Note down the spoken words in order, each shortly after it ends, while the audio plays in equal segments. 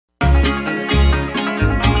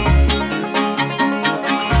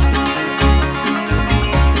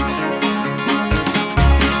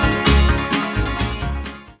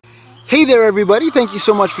there, everybody. Thank you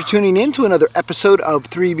so much for tuning in to another episode of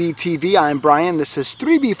 3B TV. I'm Brian. This is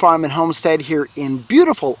 3B Farm and Homestead here in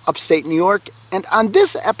beautiful upstate New York. And on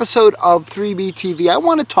this episode of 3B TV, I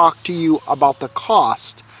want to talk to you about the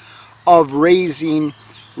cost of raising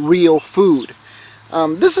real food.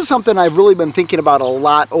 This is something I've really been thinking about a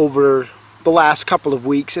lot over the last couple of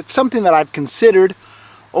weeks. It's something that I've considered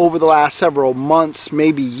over the last several months,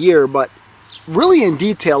 maybe year, but really in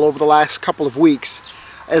detail over the last couple of weeks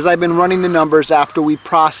as I've been running the numbers after we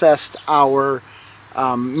processed our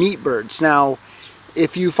meat birds. Now,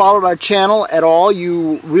 if you followed our channel at all,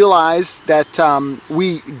 you realize that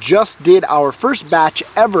we just did our first batch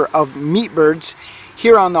ever of meat birds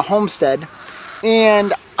here on the homestead,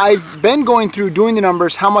 and I've been going through doing the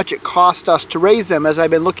numbers, how much it cost us to raise them, as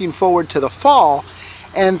I've been looking forward to the fall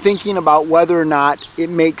and thinking about whether or not it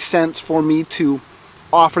makes sense for me to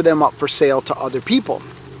offer them up for sale to other people.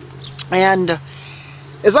 And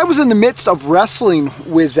as I was in the midst of wrestling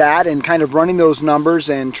with that and kind of running those numbers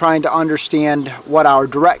and trying to understand what our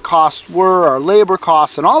direct costs were, our labor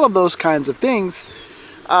costs, and all of those kinds of things,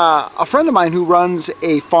 a friend of mine who runs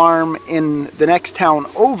a farm in the next town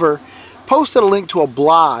over posted a link to a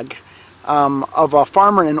blog of a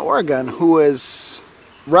farmer in Oregon who is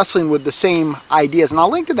wrestling with the same ideas. And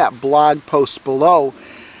I'll link to that blog post below.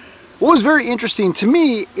 What was very interesting to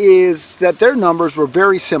me is that their numbers were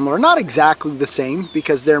very similar, not exactly the same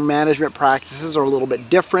because their management practices are a little bit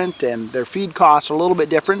different and their feed costs are a little bit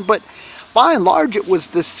different, but by and large it was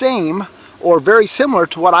the same or very similar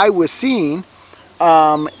to what I was seeing,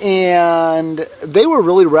 and they were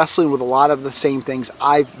really wrestling with a lot of the same things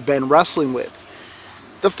I've been wrestling with.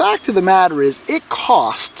 The fact of the matter is it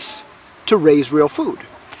costs to raise real food.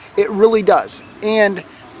 It really does. And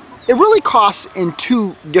it really costs in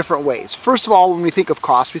two different ways. First of all, when we think of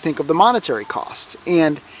cost, we think of the monetary cost.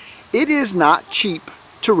 And it is not cheap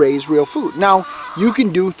to raise real food. Now, you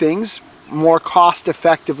can do things more cost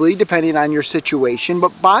effectively depending on your situation,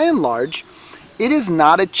 but by and large, it is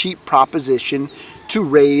not a cheap proposition to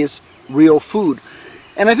raise real food.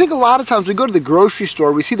 And I think a lot of times we go to the grocery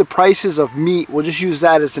store, we see the prices of meat, we'll just use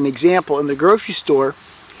that as an example, in the grocery store,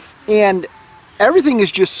 and everything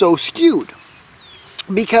is just so skewed.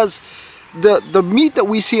 Because the meat that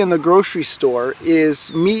we see in the grocery store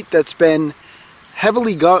is meat that's been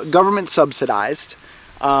heavily government subsidized.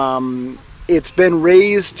 It's been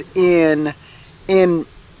raised in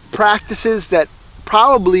practices that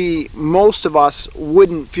probably most of us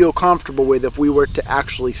wouldn't feel comfortable with if we were to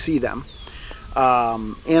actually see them.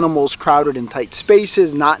 Animals crowded in tight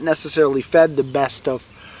spaces, not necessarily fed the best of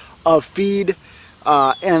feed,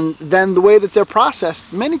 and then the way that they're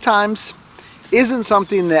processed many times isn't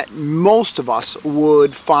something that most of us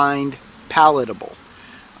would find palatable.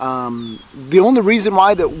 The only reason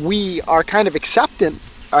why that we are kind of accepting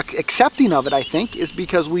of it, I think, is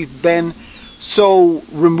because we've been so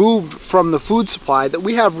removed from the food supply that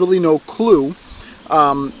we have really no clue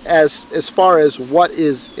as far as what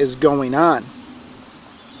is going on.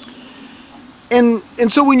 And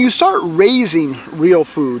so when you start raising real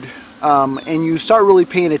food, and you start really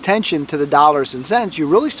paying attention to the dollars and cents, you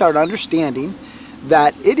really start understanding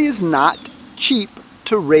that it is not cheap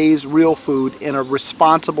to raise real food in a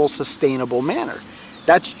responsible, sustainable manner.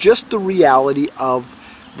 That's just the reality of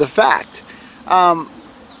the fact.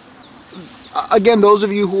 Again, those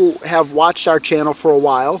of you who have watched our channel for a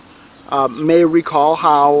while may recall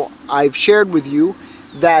how I've shared with you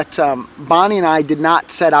that Bonnie and I did not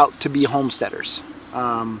set out to be homesteaders.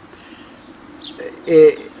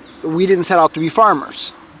 We didn't set out to be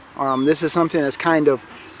farmers. This is something that's kind of,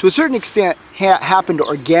 to a certain extent, happened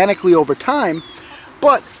organically over time,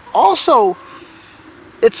 but also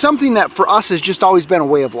it's something that for us has just always been a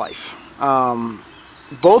way of life.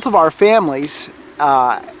 Both of our families,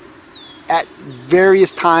 at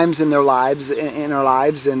various times in their lives,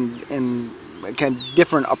 and kind of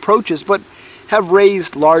different approaches, but have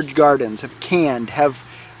raised large gardens, have canned, have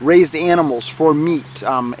raised animals for meat,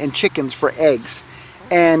 and chickens for eggs.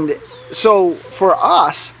 And so for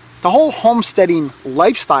us, the whole homesteading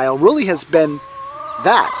lifestyle really has been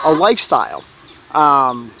that, a lifestyle.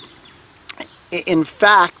 In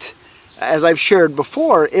fact, as I've shared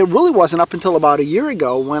before, it really wasn't up until about a year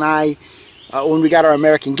ago when we got our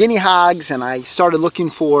American Guinea Hogs and I started looking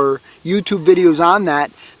for YouTube videos on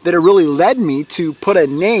that it really led me to put a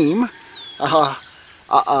name to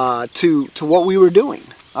what we were doing,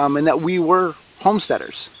 and that we were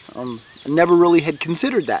homesteaders. I never really had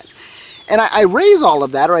considered that. And I raise all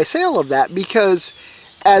of that, or I say all of that, because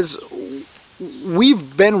as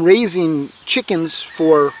we've been raising chickens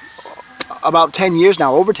for about 10 years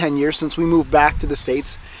now, over 10 years since we moved back to the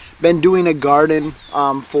States, been doing a garden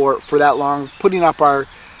for that long, putting up our,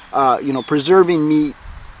 preserving meat,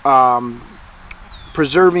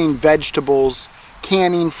 preserving vegetables,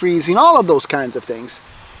 canning, freezing, all of those kinds of things.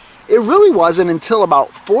 It really wasn't until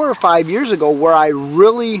about 4 or 5 years ago where I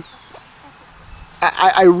really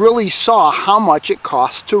saw how much it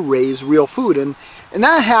costs to raise real food. And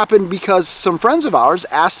that happened because some friends of ours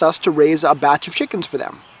asked us to raise a batch of chickens for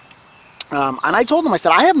them. And I told them, I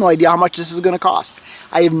said, I have no idea how much this is going to cost.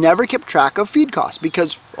 I have never kept track of feed costs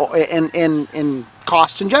because, and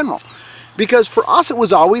costs in general. Because for us it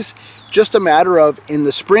was always just a matter of, in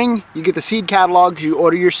the spring you get the seed catalogs, you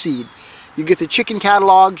order your seed. You get the chicken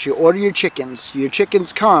catalogs, you order your chickens. Your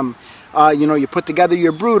chickens come, you put together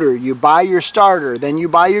your brooder, you buy your starter, then you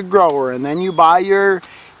buy your grower, and then you buy your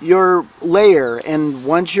layer. And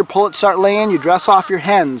once your pullets start laying, you dress off your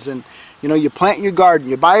hens, and you plant your garden,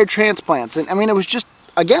 you buy your transplants. And I mean, it was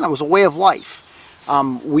just, again, it was a way of life.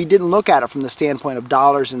 We didn't look at it from the standpoint of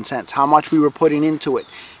dollars and cents, how much we were putting into it.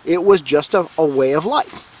 It was just a way of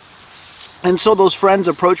life. And so those friends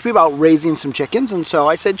approached me about raising some chickens, and so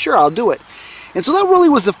I said, sure, I'll do it. And so that really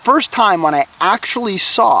was the first time when I actually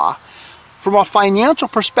saw, from a financial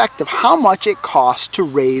perspective, how much it costs to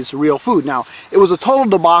raise real food. Now, it was a total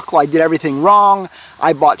debacle. I did everything wrong.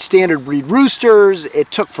 I bought standard breed roosters. It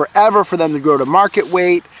took forever for them to grow to market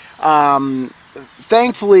weight.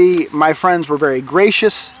 Thankfully, my friends were very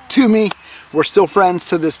gracious to me. We're still friends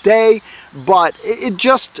to this day, but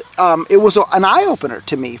it was an eye-opener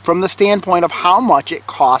to me from the standpoint of how much it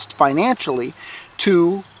cost financially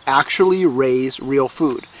to actually raise real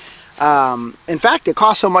food. In fact, it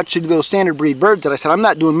cost so much to do those standard breed birds that I said, I'm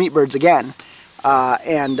not doing meat birds again.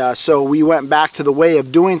 So we went back to the way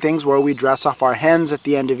of doing things where we dress off our hens at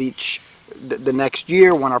the end of the next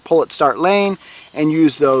year when our pullets start laying, and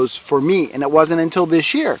use those for meat. And it wasn't until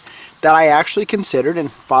this year that I actually considered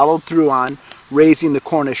and followed through on raising the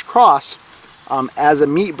Cornish Cross as a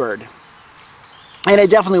meat bird. And it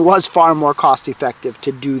definitely was far more cost effective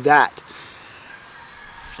to do that.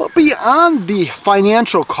 But beyond the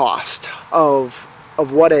financial cost of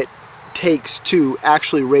what it takes to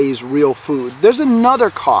actually raise real food, there's another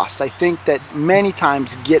cost I think that many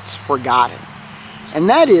times gets forgotten. And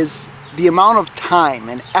that is the amount of time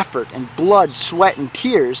and effort and blood, sweat, and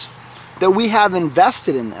tears that we have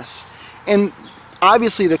invested in this. And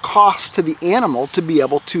obviously the cost to the animal to be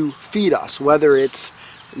able to feed us, whether it's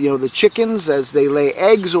the chickens as they lay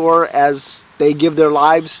eggs or as they give their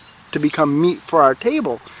lives to become meat for our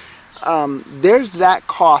table. There's that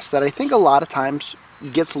cost that I think a lot of times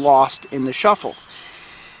gets lost in the shuffle.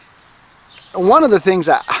 One of the things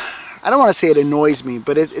that, I don't want to say it annoys me,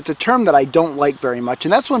 but it's a term that I don't like very much,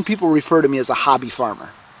 and that's when people refer to me as a hobby farmer.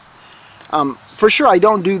 For sure, I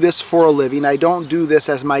don't do this for a living. I don't do this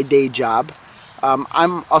as my day job.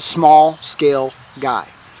 I'm a small scale guy.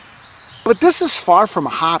 But this is far from a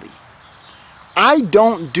hobby. I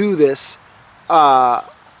don't do this, a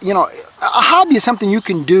hobby is something you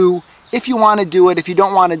can do if you want to do it. If you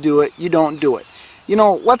don't want to do it, you don't do it.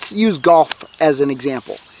 Let's use golf as an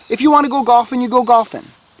example. If you want to go golfing, you go golfing.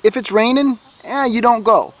 If it's raining, you don't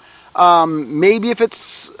go. Maybe if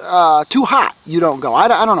it's too hot, you don't go. I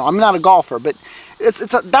don't know. I'm not a golfer, but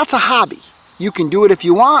that's a hobby. You can do it if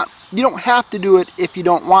you want. You don't have to do it if you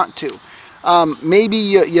don't want to. Maybe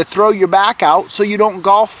you throw your back out so you don't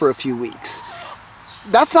golf for a few weeks.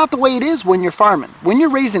 That's not the way it is when you're farming. When you're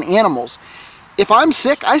raising animals, if I'm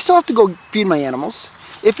sick, I still have to go feed my animals.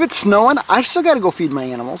 If it's snowing, I've still got to go feed my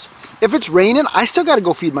animals. If it's raining, I still got to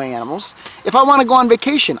go feed my animals. If I want to go on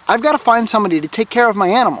vacation, I've got to find somebody to take care of my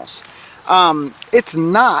animals. It's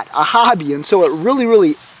not a hobby, and so it really,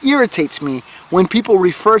 really irritates me when people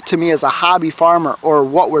refer to me as a hobby farmer or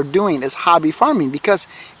what we're doing as hobby farming, because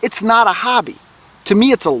it's not a hobby. To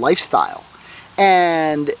me, it's a lifestyle.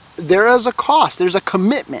 And there is a cost, there's a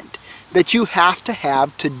commitment that you have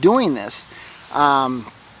to doing this.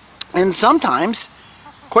 And sometimes,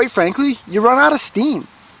 quite frankly, you run out of steam.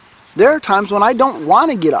 There are times when I don't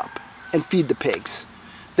want to get up and feed the pigs.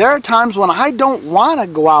 There are times when I don't want to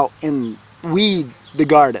go out and weed the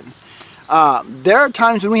garden. There are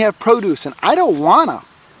times when we have produce and I don't want to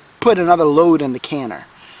put another load in the canner.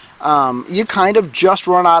 You kind of just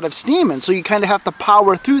run out of steam, and so you kind of have to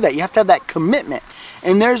power through that. You have to have that commitment.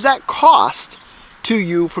 And there's that cost to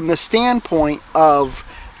you from the standpoint of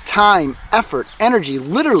time, effort, energy,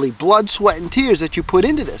 literally blood, sweat, and tears that you put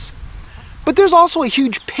into this. But there's also a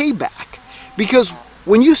huge payback, because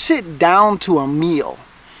when you sit down to a meal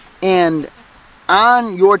and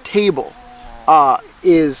on your table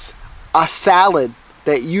is a salad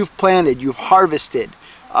that you've planted, you've harvested,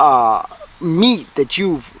 meat that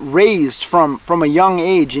you've raised from a young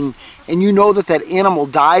age, and you know that that animal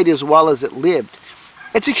died as well as it lived,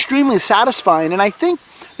 it's extremely satisfying. And I think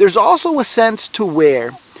there's also a sense to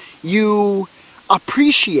where you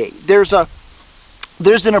appreciate, there's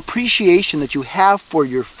an appreciation that you have for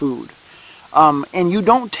your food, and you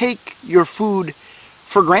don't take your food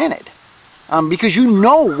for granted, because you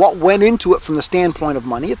know what went into it from the standpoint of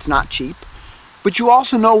money. It's not cheap, but you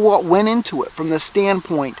also know what went into it from the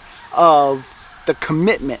standpoint of the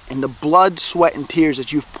commitment and the blood, sweat, and tears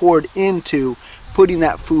that you've poured into putting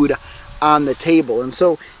that food on the table. And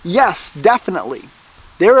so, yes, definitely,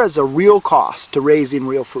 there is a real cost to raising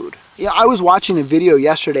real food. Yeah, I was watching a video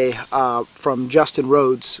yesterday from Justin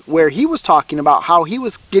Rhodes where he was talking about how he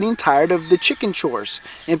was getting tired of the chicken chores,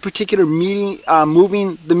 in particular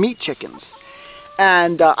moving the meat chickens.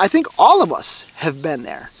 And I think all of us have been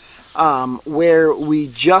there, where we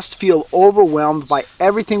just feel overwhelmed by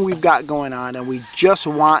everything we've got going on, and we just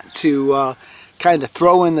want to kind of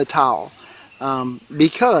throw in the towel.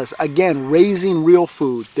 Because, again, raising real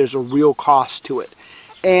food, there's a real cost to it.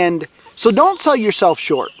 And so don't sell yourself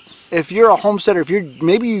short. If you're a homesteader,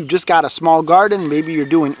 maybe you've just got a small garden, maybe you're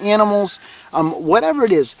doing animals, whatever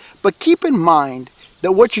it is, but keep in mind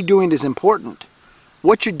that what you're doing is important.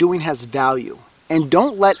 What you're doing has value, and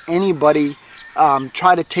don't let anybody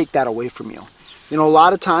try to take that away from you. You know, a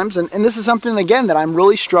lot of times, and this is something, again, that I'm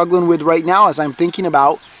really struggling with right now as I'm thinking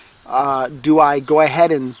about, do I go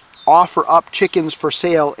ahead and offer up chickens for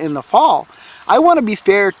sale in the fall? I want to be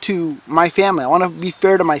fair to my family. I want to be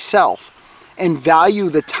fair to myself and value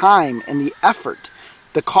the time and the effort,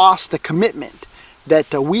 the cost, the commitment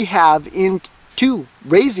that we have into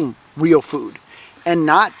raising real food, and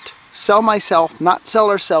not sell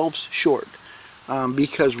ourselves short,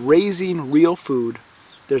 because raising real food,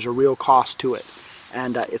 there's a real cost to it,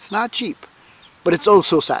 and it's not cheap, but it's oh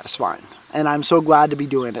so satisfying, and I'm so glad to be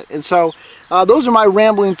doing it. And so those are my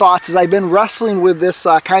rambling thoughts as I've been wrestling with this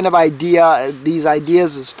kind of idea, these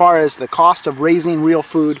ideas as far as the cost of raising real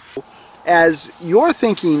food. As you're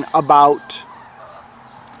thinking about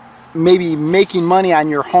maybe making money on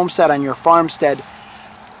your homestead, on your farmstead,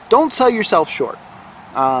 don't sell yourself short.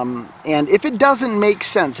 And if it doesn't make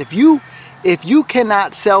sense, if you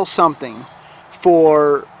cannot sell something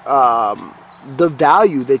for the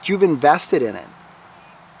value that you've invested in it,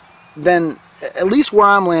 then at least where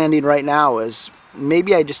I'm landing right now is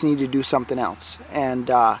maybe I just need to do something else.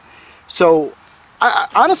 And so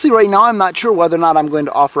honestly, right now, I'm not sure whether or not I'm going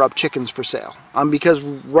to offer up chickens for sale. Because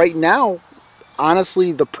right now,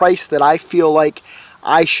 honestly, the price that I feel like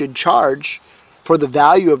I should charge for the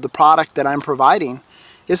value of the product that I'm providing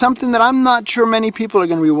is something that I'm not sure many people are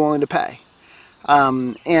going to be willing to pay.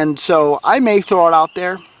 And so I may throw it out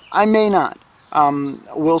there. I may not.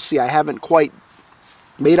 We'll see. I haven't quite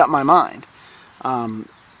made up my mind.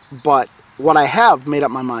 But what I have made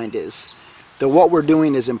up my mind is that what we're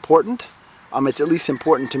doing is important. It's at least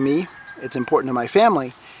important to me, it's important to my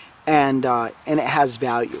family, and it has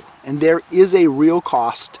value. And there is a real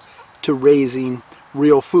cost to raising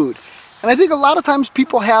real food. And I think a lot of times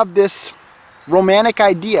people have this romantic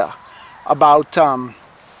idea about,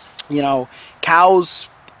 you know, cows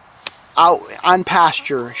out on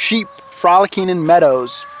pasture, sheep frolicking in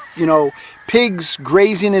meadows, you know, pigs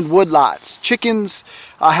grazing in woodlots, chickens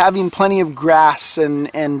having plenty of grass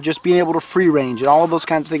and just being able to free range and all of those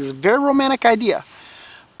kinds of things. It's a very romantic idea.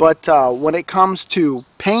 But when it comes to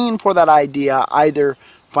paying for that idea, either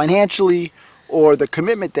financially or the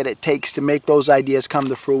commitment that it takes to make those ideas come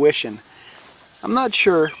to fruition, I'm not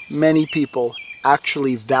sure many people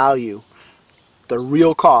actually value the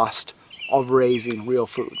real cost of raising real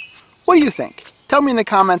food. What do you think? Tell me in the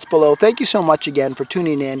comments below. Thank you so much again for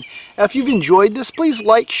tuning in. If you've enjoyed this, please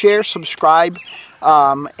like, share, subscribe,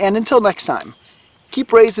 and until next time,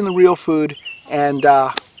 keep raising the real food, and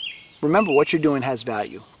remember, what you're doing has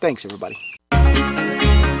value. Thanks, everybody.